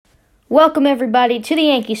Welcome, everybody, to the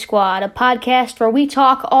Yankee Squad, a podcast where we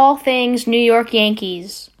talk all things New York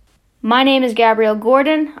Yankees. My name is Gabrielle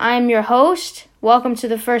Gordon. I am your host. Welcome to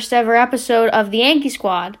the first ever episode of the Yankee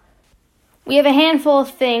Squad. We have a handful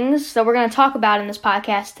of things that we're going to talk about in this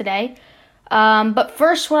podcast today. But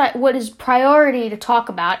first, what is priority to talk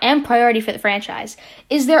about, and priority for the franchise,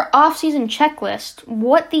 is their offseason checklist,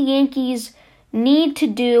 what the Yankees need to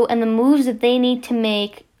do and the moves that they need to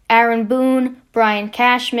make. Aaron Boone, Brian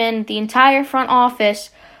Cashman, the entire front office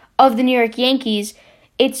of the New York Yankees,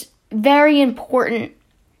 it's very important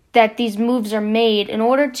that these moves are made in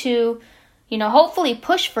order to, hopefully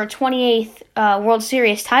push for a 28th World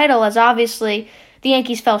Series title, as obviously the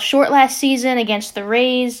Yankees fell short last season against the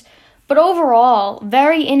Rays. But overall,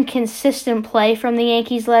 very inconsistent play from the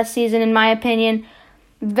Yankees last season, in my opinion.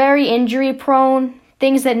 Very injury-prone,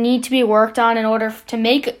 things that need to be worked on in order to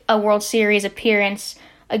make a World Series appearance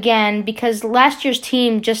again, because last year's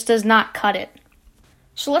team just does not cut it.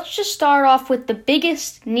 So let's just start off with the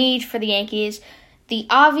biggest need for the Yankees, the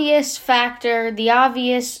obvious factor, the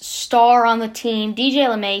obvious star on the team, DJ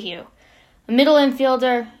LeMahieu, a middle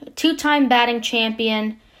infielder, two-time batting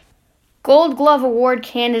champion, Gold Glove Award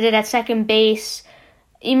candidate at second base.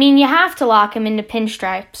 You have to lock him into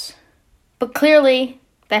pinstripes. But clearly,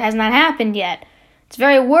 that has not happened yet. It's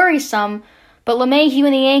very worrisome. But LeMahieu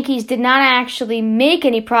and the Yankees did not actually make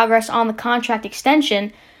any progress on the contract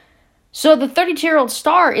extension, so the 32-year-old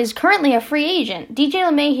star is currently a free agent. DJ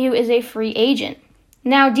LeMahieu is a free agent.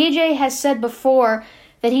 Now, DJ has said before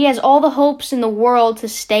that he has all the hopes in the world to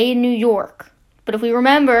stay in New York. But if we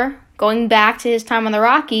remember, going back to his time on the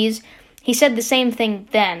Rockies, he said the same thing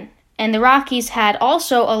then, and the Rockies had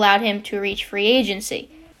also allowed him to reach free agency.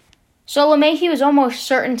 So LeMahieu is almost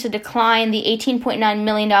certain to decline the $18.9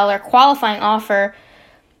 million qualifying offer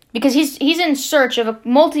because he's in search of a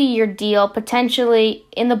multi-year deal, potentially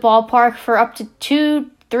in the ballpark for up to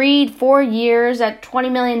 2, 3, 4 years at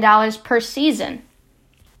 $20 million per season.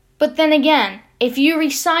 But then again, if you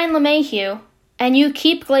re-sign LeMahieu and you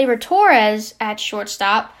keep Gleyber Torres at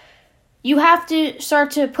shortstop, you have to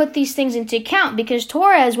start to put these things into account because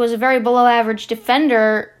Torres was a very below-average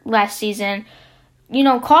defender last season.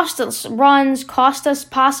 Cost us runs, cost us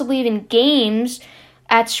possibly even games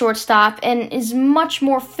at shortstop, and is much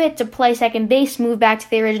more fit to play second base, move back to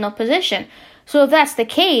the original position. So if that's the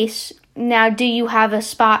case, now do you have a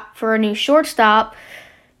spot for a new shortstop?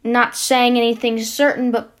 Not saying anything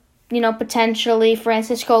certain, but, potentially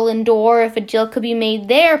Francisco Lindor, if a deal could be made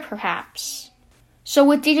there, perhaps. So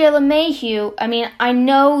with DJ LeMahieu, I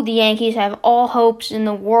know the Yankees have all hopes in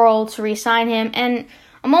the world to re-sign him, and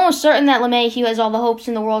I'm almost certain that LeMahieu has all the hopes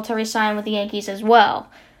in the world to re-sign with the Yankees as well.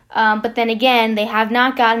 But then again, they have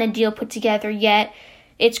not gotten a deal put together yet.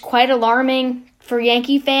 It's quite alarming for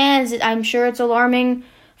Yankee fans. I'm sure it's alarming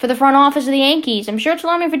for the front office of the Yankees. I'm sure it's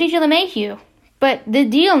alarming for DJ LeMahieu. But the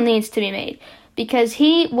deal needs to be made because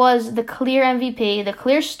he was the clear MVP, the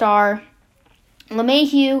clear star.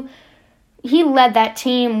 LeMahieu, he led that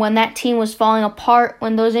team when that team was falling apart,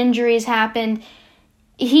 when those injuries happened.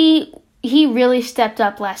 He really stepped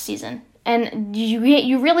up last season, and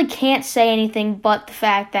you really can't say anything but the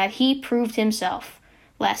fact that he proved himself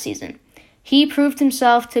last season. He proved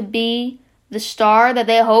himself to be the star that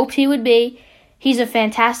they hoped he would be. He's a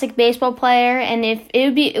fantastic baseball player, and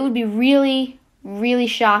it would be really, really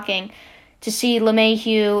shocking to see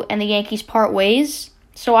LeMahieu and the Yankees part ways.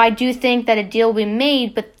 So I do think that a deal will be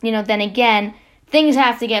made, but then again, things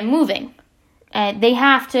have to get moving. They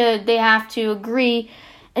have to agree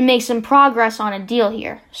and make some progress on a deal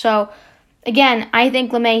here. So, again, I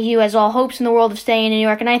think LeMahieu has all hopes in the world of staying in New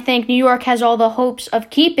York, and I think New York has all the hopes of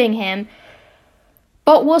keeping him.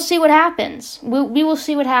 But we'll see what happens. We will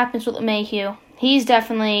see what happens with LeMahieu. He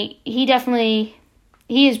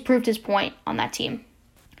has proved his point on that team.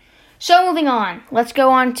 So, moving on. Let's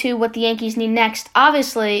go on to what the Yankees need next.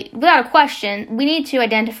 Obviously, without a question, we need to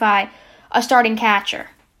identify a starting catcher.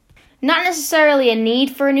 Not necessarily a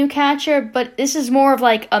need for a new catcher, but this is more of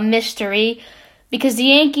like a mystery because the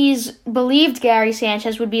Yankees believed Gary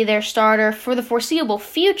Sanchez would be their starter for the foreseeable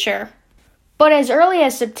future. But as early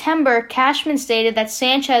as September, Cashman stated that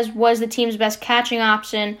Sanchez was the team's best catching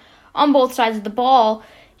option on both sides of the ball,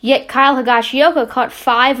 yet Kyle Higashioka caught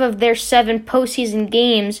 5 of their 7 postseason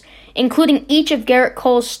games, including each of Garrett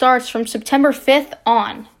Cole's starts from September 5th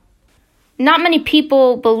on. Not many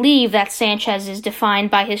people believe that Sanchez is defined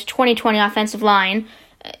by his 2020 offensive line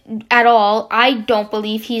at all. I don't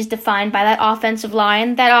believe he's defined by that offensive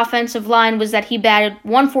line. That offensive line was that he batted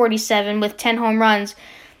 .147 with 10 home runs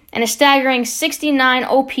and a staggering 69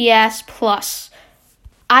 OPS plus.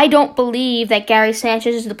 I don't believe that Gary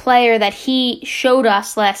Sanchez is the player that he showed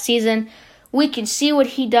us last season. We can see what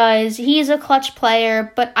he does. He is a clutch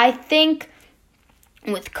player, but I think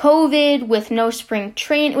with COVID, with no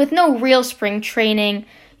real spring training,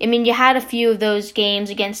 I mean, you had a few of those games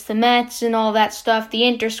against the Mets and all that stuff, the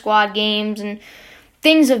inter-squad games and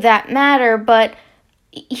things of that matter, but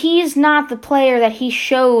he is not the player that he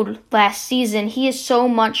showed last season. He is so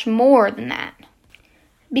much more than that.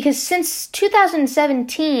 Because since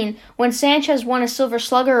 2017, when Sanchez won a Silver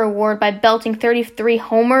Slugger award by belting 33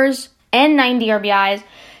 homers and 90 RBIs,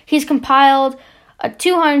 he's compiled a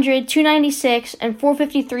 200, 296, and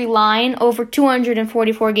 453 line over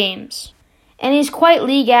 244 games. And he's quite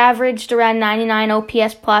league averaged around 99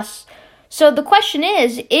 OPS plus. So the question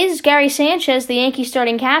is Gary Sanchez the Yankee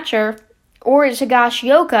starting catcher, or is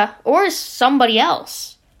Higashioka, or is somebody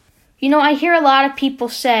else? You know, I hear a lot of people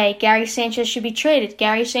say Gary Sanchez should be traded.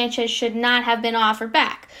 Gary Sanchez should not have been offered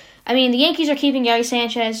back. I mean, the Yankees are keeping Gary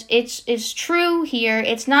Sanchez. It's true here.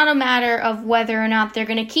 It's not a matter of whether or not they're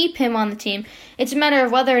going to keep him on the team. It's a matter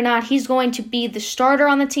of whether or not he's going to be the starter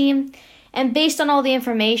on the team. And based on all the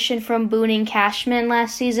information from Boone and Cashman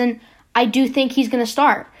last season, I do think he's going to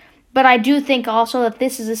start. But I do think also that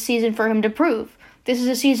this is a season for him to prove. This is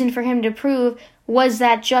a season for him to prove, was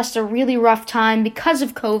that just a really rough time because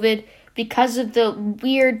of COVID, because of the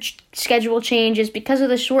weird schedule changes, because of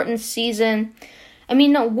the shortened season. I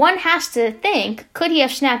mean, no, one has to think, could he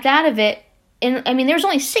have snapped out of it? There was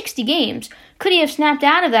only 60 games. Could he have snapped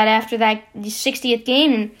out of that after that 60th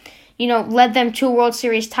game and, led them to a World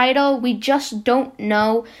Series title? We just don't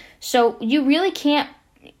know. So you really can't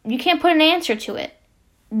put an answer to it.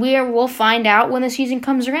 We'll find out when the season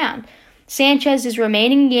comes around. Sanchez is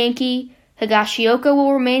remaining Yankee. Higashioka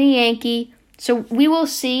will remain a Yankee. So we will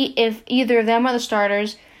see if either of them are the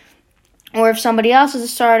starters or if somebody else is a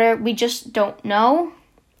starter. We just don't know.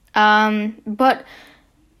 But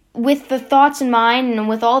with the thoughts in mind and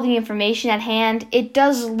with all the information at hand, it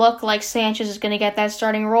does look like Sanchez is going to get that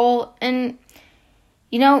starting role. And,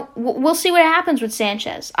 we'll see what happens with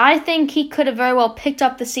Sanchez. I think he could have very well picked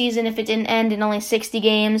up the season if it didn't end in only 60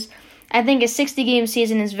 games. I think a 60-game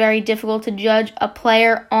season is very difficult to judge a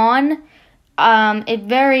player on. A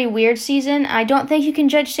very weird season. I don't think you can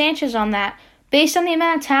judge Sanchez on that. Based on the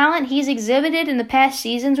amount of talent he's exhibited in the past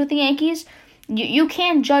seasons with the Yankees, you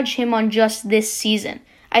can't judge him on just this season.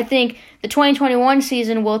 I think the 2021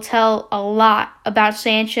 season will tell a lot about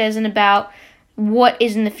Sanchez and about what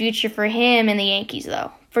is in the future for him and the Yankees,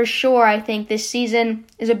 though. For sure, I think this season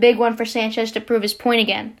is a big one for Sanchez to prove his point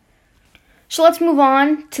again. So let's move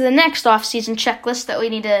on to the next offseason checklist that we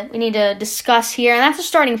need to discuss here, and that's a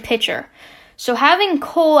starting pitcher. So having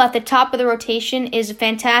Cole at the top of the rotation is a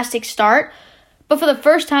fantastic start, but for the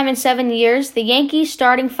first time in 7 years, the Yankees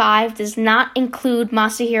starting five does not include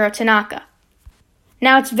Masahiro Tanaka.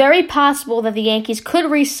 Now, it's very possible that the Yankees could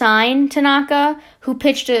re-sign Tanaka, who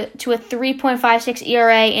pitched to a 3.56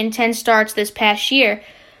 ERA in 10 starts this past year.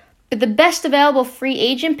 But the best available free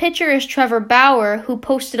agent pitcher is Trevor Bauer, who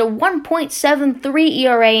posted a 1.73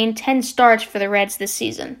 ERA in 10 starts for the Reds this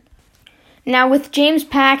season. Now, with James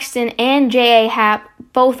Paxton and J.A. Happ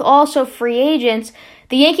both also free agents,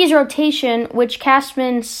 the Yankees' rotation, which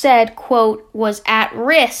Cashman said, quote, was at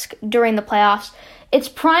risk during the playoffs, it's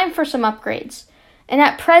primed for some upgrades. And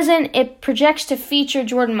at present, it projects to feature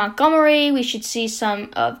Jordan Montgomery. We should see some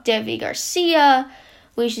of Deivi Garcia.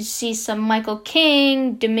 We should see some Michael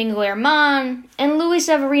King, Domingo Germán, and Luis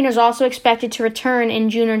Severino is also expected to return in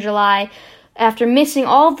June or July after missing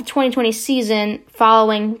all of the 2020 season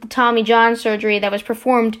following the Tommy John surgery that was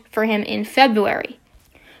performed for him in February.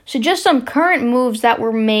 So just some current moves that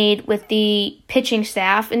were made with the pitching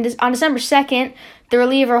staff. On December 2nd, the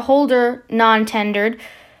reliever Holder non-tendered.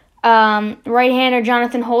 Right-hander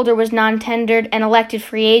Jonathan Holder was non-tendered and elected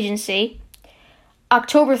free agency.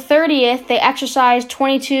 October 30th, they exercised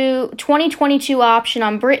 2022 option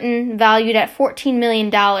on Britton, valued at $14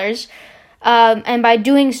 million. And by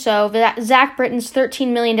doing so, Zach Britton's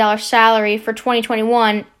 $13 million salary for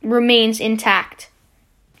 2021 remains intact.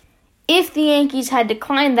 If the Yankees had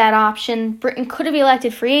declined that option, Britton could have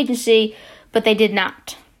elected free agency, but they did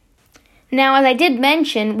not. Now, as I did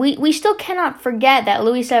mention, we still cannot forget that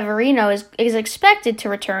Luis Severino is expected to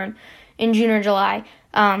return in June or July.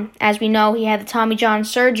 As we know, he had the Tommy John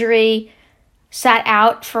surgery, sat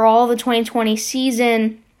out for all the 2020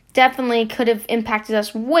 season. Definitely could have impacted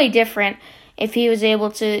us way different if he was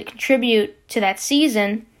able to contribute to that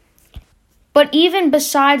season. But even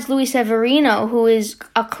besides Luis Severino, who is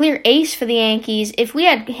a clear ace for the Yankees, if we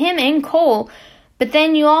had him and Cole, But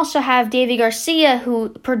then you also have Davy Garcia, who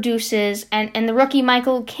produces, and the rookie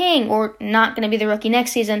Michael King, or not going to be the rookie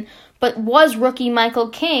next season, but was rookie Michael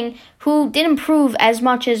King, who didn't improve as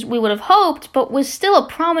much as we would have hoped, but was still a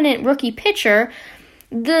prominent rookie pitcher.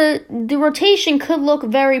 The rotation could look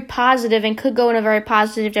very positive and could go in a very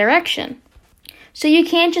positive direction. So you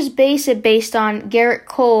can't just base it based on Garrett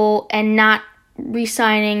Cole and not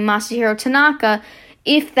re-signing Masahiro Tanaka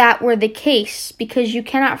if that were the case, because you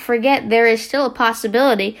cannot forget there is still a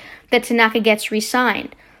possibility that Tanaka gets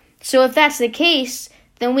re-signed. So if that's the case,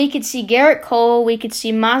 then we could see Garrett Cole, we could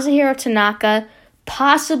see Masahiro Tanaka,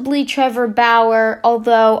 possibly Trevor Bauer,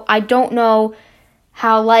 although I don't know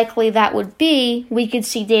how likely that would be. We could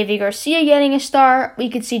see Davy Garcia getting a start. We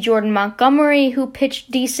could see Jordan Montgomery, who pitched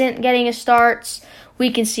decent, getting a starts. We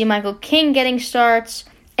can see Michael King getting starts,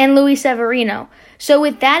 and Luis Severino. So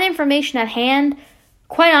with that information at hand,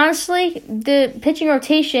 quite honestly, the pitching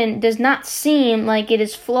rotation does not seem like it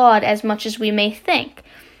is flawed as much as we may think.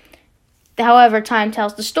 However, time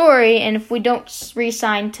tells the story, and if we don't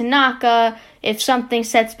re-sign Tanaka, if something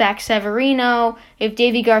sets back Severino, if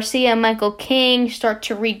Davy Garcia and Michael King start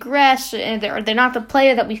to regress, and they're not the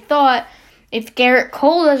player that we thought, if Garrett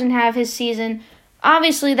Cole doesn't have his season,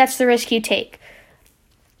 obviously that's the risk you take.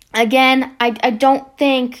 Again, I don't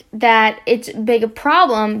think that it's big a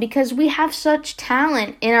problem because we have such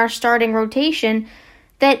talent in our starting rotation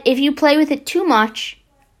that if you play with it too much,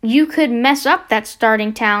 you could mess up that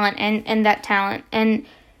starting talent and that talent, and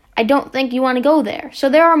I don't think you want to go there. So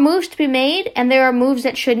there are moves to be made, and there are moves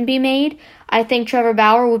that shouldn't be made. I think Trevor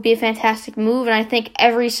Bauer would be a fantastic move, and I think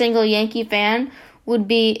every single Yankee fan would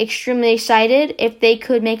be extremely excited if they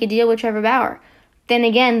could make a deal with Trevor Bauer. Then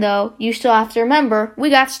again, though, you still have to remember, we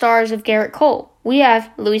got stars of Garrett Cole. We have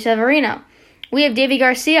Luis Severino. We have Davy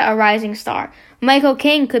Garcia, a rising star. Michael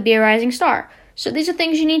King could be a rising star. So these are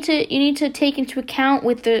things you need to take into account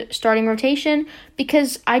with the starting rotation,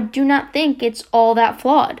 because I do not think it's all that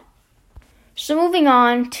flawed. So moving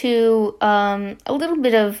on to a little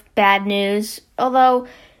bit of bad news, although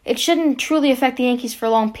it shouldn't truly affect the Yankees for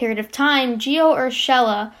a long period of time. Gio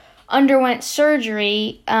Urshela underwent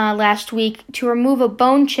surgery last week to remove a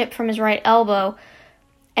bone chip from his right elbow,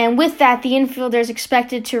 and with that, the infielder is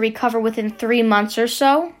expected to recover within 3 months or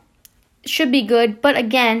so. Should be good, but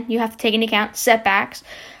again, you have to take into account setbacks.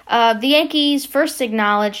 The Yankees first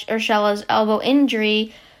acknowledged Urshela's elbow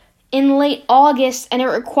injury in late August, and it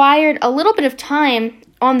required a little bit of time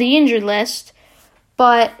on the injured list,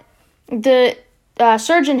 but the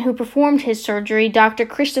surgeon who performed his surgery, Dr.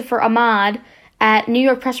 Christopher Ahmad, at New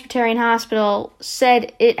York Presbyterian Hospital,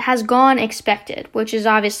 said it has gone expected, which is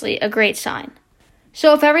obviously a great sign.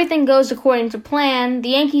 So if everything goes according to plan, the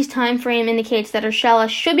Yankees' time frame indicates that Urshela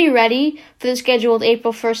should be ready for the scheduled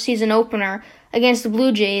April 1st season opener against the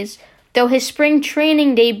Blue Jays, though his spring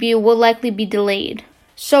training debut will likely be delayed.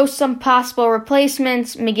 So some possible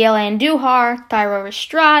replacements, Miguel Andujar, Thairo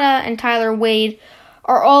Estrada, and Tyler Wade,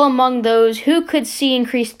 are all among those who could see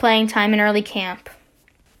increased playing time in early camp.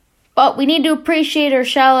 But we need to appreciate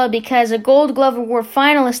Urshela because a Gold Glove Award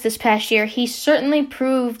finalist this past year, he certainly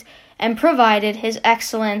proved and provided his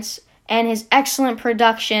excellence and his excellent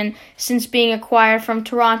production since being acquired from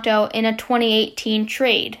Toronto in a 2018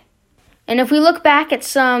 trade. And if we look back at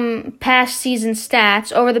some past season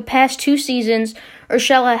stats, over the past 2 seasons,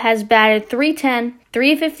 Urshela has batted .310,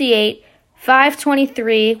 .358,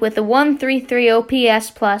 .523 with a .133 OPS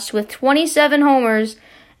plus with 27 homers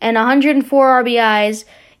and 104 RBIs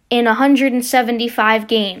in 175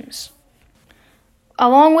 games.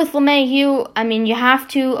 Along with LeMahieu, you have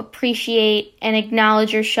to appreciate and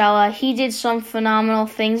acknowledge Urshela. He did some phenomenal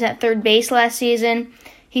things at third base last season.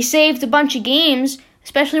 He saved a bunch of games,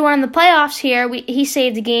 especially one in the playoffs here. He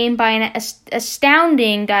saved a game by an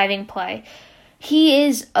astounding diving play. He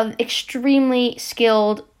is an extremely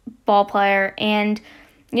skilled ball player, and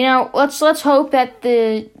let's hope that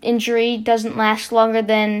the injury doesn't last longer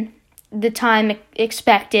than the time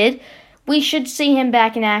expected. We should see him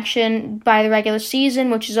back in action by the regular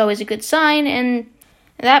season, which is always a good sign, and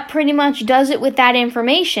that pretty much does it with that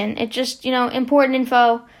information. It's just, important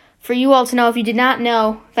info for you all to know if you did not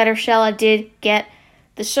know that Urshela did get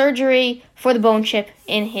the surgery for the bone chip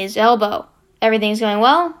in his elbow. Everything's going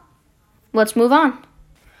well. Let's move on.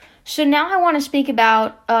 So now I want to speak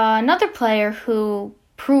about another player who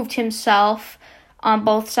proved himself on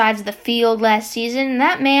both sides of the field last season, and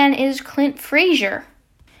that man is Clint Frazier.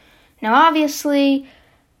 Now, obviously,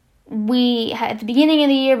 at the beginning of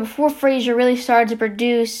the year, before Frazier really started to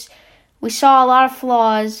produce, we saw a lot of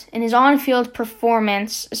flaws in his on-field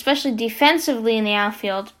performance, especially defensively in the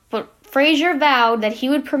outfield. But Frazier vowed that he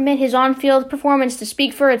would permit his on-field performance to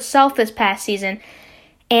speak for itself this past season,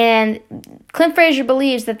 and Clint Frazier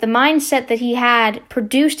believes that the mindset that he had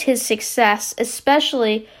produced his success,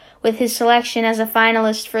 especially with his selection as a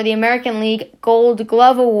finalist for the American League Gold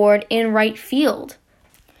Glove Award in right field.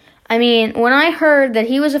 I mean, when I heard that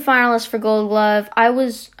he was a finalist for Gold Glove, I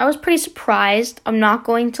was pretty surprised. I'm not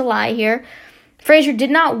going to lie here. Frazier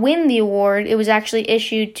did not win the award. It was actually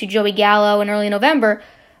issued to Joey Gallo in early November,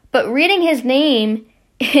 but reading his name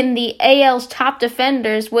in the AL's top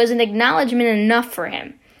defenders was an acknowledgement enough for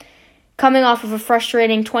him, coming off of a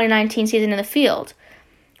frustrating 2019 season in the field.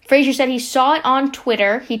 Frazier said he saw it on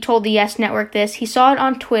Twitter. He told the Yes Network this. He saw it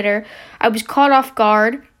on Twitter. I was caught off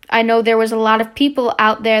guard. I know there was a lot of people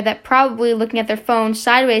out there that probably looking at their phones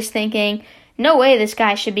sideways thinking, no way this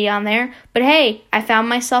guy should be on there. But hey, I found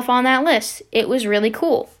myself on that list. It was really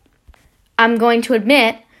cool. I'm going to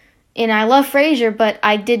admit, and I love Frazier, but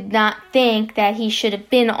I did not think that he should have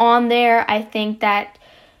been on there. I think that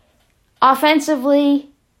offensively,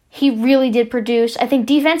 he really did produce. I think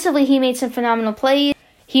defensively, he made some phenomenal plays.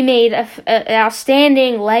 He made an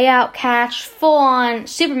outstanding layout catch, full-on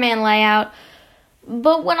Superman layout.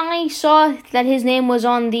 But when I saw that his name was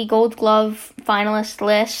on the Gold Glove finalist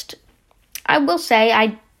list, I will say,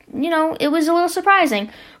 it was a little surprising.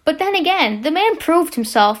 But then again, the man proved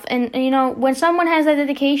himself. And, when someone has that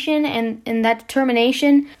dedication and that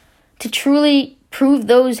determination to truly prove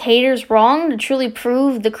those haters wrong, to truly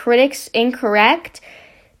prove the critics incorrect,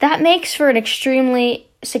 that makes for an extremely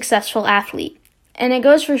successful athlete. And it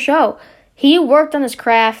goes for show. He worked on his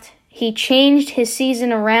craft. He changed his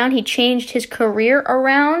season around. He changed his career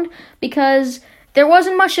around because there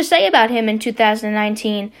wasn't much to say about him in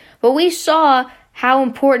 2019. But we saw how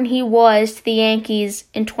important he was to the Yankees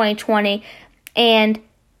in 2020. And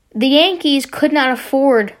the Yankees could not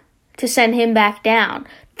afford to send him back down.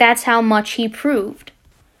 That's how much he proved.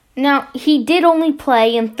 Now, he did only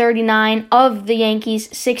play in 39 of the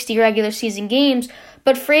Yankees' 60 regular season games,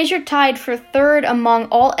 but Frazier tied for third among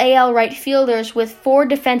all AL right fielders with 4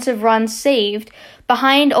 defensive runs saved,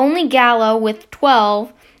 behind only Gallo with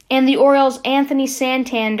 12 and the Orioles' Anthony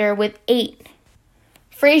Santander with 8.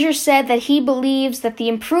 Frazier said that he believes that the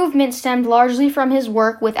improvement stemmed largely from his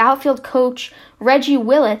work with outfield coach Reggie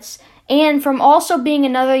Willits and from also being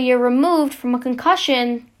another year removed from a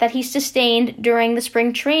concussion that he sustained during the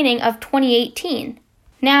spring training of 2018.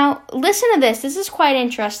 Now, listen to this. This is quite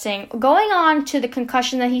interesting. Going on to the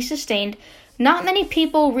concussion that he sustained, not many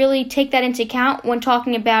people really take that into account when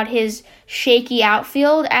talking about his shaky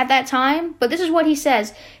outfield at that time, but this is what he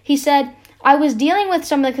says. He said, I was dealing with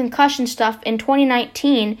some of the concussion stuff in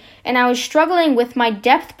 2019, and I was struggling with my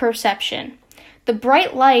depth perception. The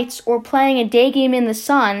bright lights or playing a day game in the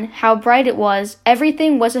sun, how bright it was,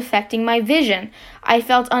 everything was affecting my vision. I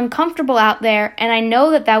felt uncomfortable out there, and I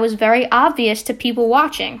know that was very obvious to people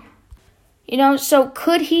watching. So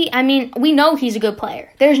could he, we know he's a good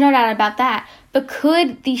player. There's no doubt about that. But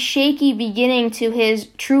could the shaky beginning to his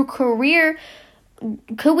true career,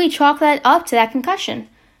 could we chalk that up to that concussion?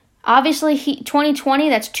 Obviously, 2020,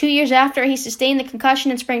 that's 2 years after he sustained the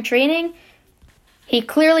concussion in spring training. He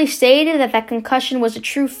clearly stated that concussion was a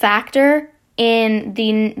true factor in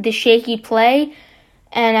the shaky play.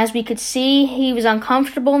 And as we could see, he was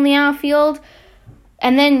uncomfortable in the outfield.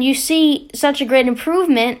 And then you see such a great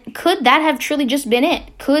improvement. Could that have truly just been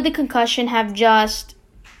it? Could the concussion have just,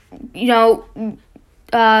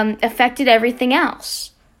 affected everything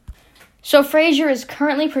else? So Frazier is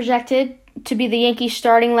currently projected to be the Yankees'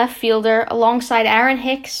 starting left fielder alongside Aaron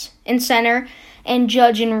Hicks in center and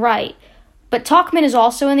Judge in right. But Tauchman is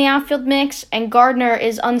also in the outfield mix, and Gardner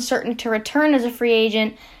is uncertain to return as a free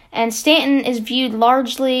agent, and Stanton is viewed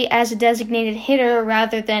largely as a designated hitter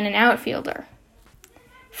rather than an outfielder.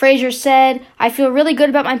 Frazier said, I feel really good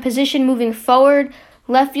about my position moving forward.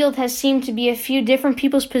 Left field has seemed to be a few different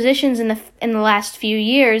people's positions in the last few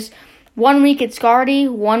years. 1 week it's Gardy,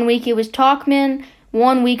 1 week it was Tauchman,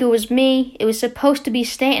 1 week it was me. It was supposed to be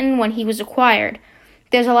Stanton when he was acquired.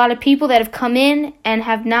 There's a lot of people that have come in and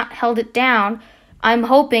have not held it down. I'm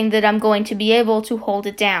hoping that I'm going to be able to hold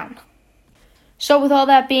it down. So with all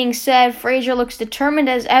that being said, Frazier looks determined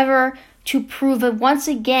as ever to prove that once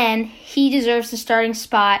again he deserves the starting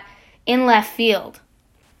spot in left field.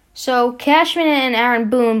 So Cashman and Aaron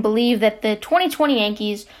Boone believe that the 2020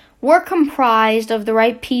 Yankees were comprised of the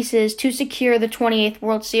right pieces to secure the 28th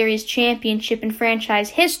World Series championship in franchise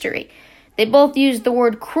history. They both used the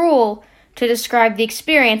word cruel to describe the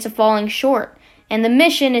experience of falling short, and the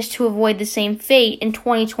mission is to avoid the same fate in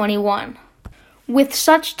 2021. With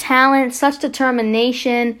such talent, such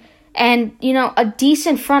determination, and, a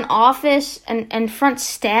decent front office and front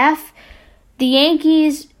staff, The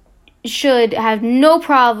Yankees should have no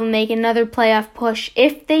problem making another playoff push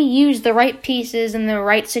if they use the right pieces in the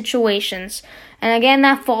right situations. And again,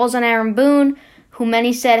 that falls on Aaron Boone, who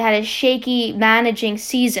many said had a shaky managing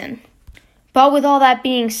season. But with all that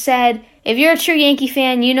being said, if you're a true Yankee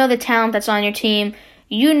fan, you know the talent that's on your team.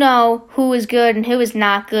 You know who is good and who is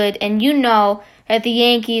not good. And you know that the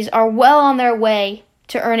Yankees are well on their way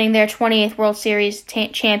to earning their 28th World Series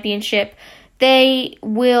championship. They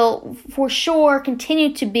will, for sure,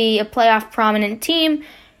 continue to be a playoff prominent team.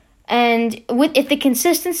 And if the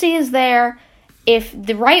consistency is there, if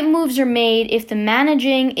the right moves are made, if the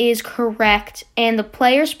managing is correct, and the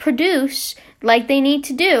players produce like they need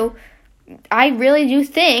to do, I really do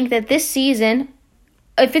think that this season,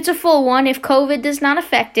 if it's a full one, if COVID does not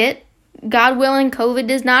affect it, God willing, COVID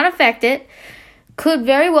does not affect it, could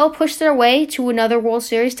very well push their way to another World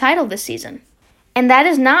Series title this season. And that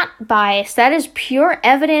is not bias. That is pure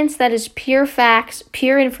evidence. That is pure facts,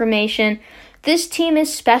 pure information. This team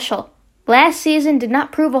is special. Last season did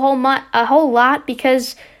not prove a whole lot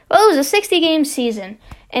because, well, it was a 60-game season.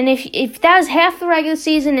 And if that was half the regular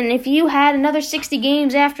season, and if you had another 60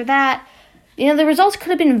 games after that, the results could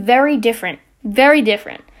have been very different. Very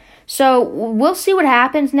different. So we'll see what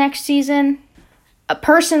happens next season.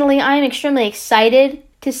 Personally, I am extremely excited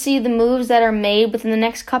to see the moves that are made within the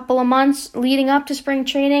next couple of months leading up to spring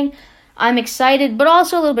training. I'm excited, but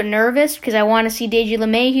also a little bit nervous because I want to see Deji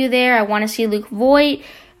LeMahieu there. I want to see Luke Voit.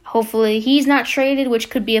 Hopefully he's not traded,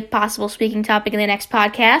 which could be a possible speaking topic in the next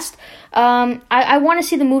podcast. I want to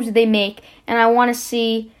see the moves that they make, and I want to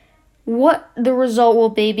see what the result will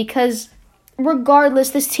be because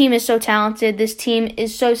regardless, this team is so talented. This team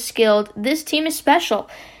is so skilled. This team is special.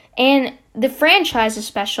 And the franchise is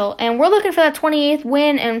special, and we're looking for that 28th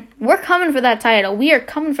win, and we're coming for that title. We are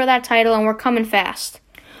coming for that title, and we're coming fast.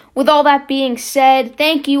 With all that being said,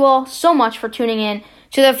 thank you all so much for tuning in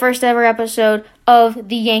to the first ever episode of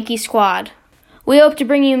the Yankee Squad. We hope to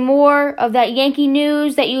bring you more of that Yankee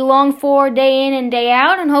news that you long for day in and day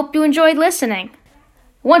out, and hope you enjoyed listening.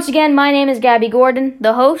 Once again, my name is Gabby Gordon,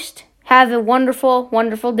 the host. Have a wonderful,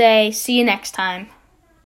 wonderful day. See you next time.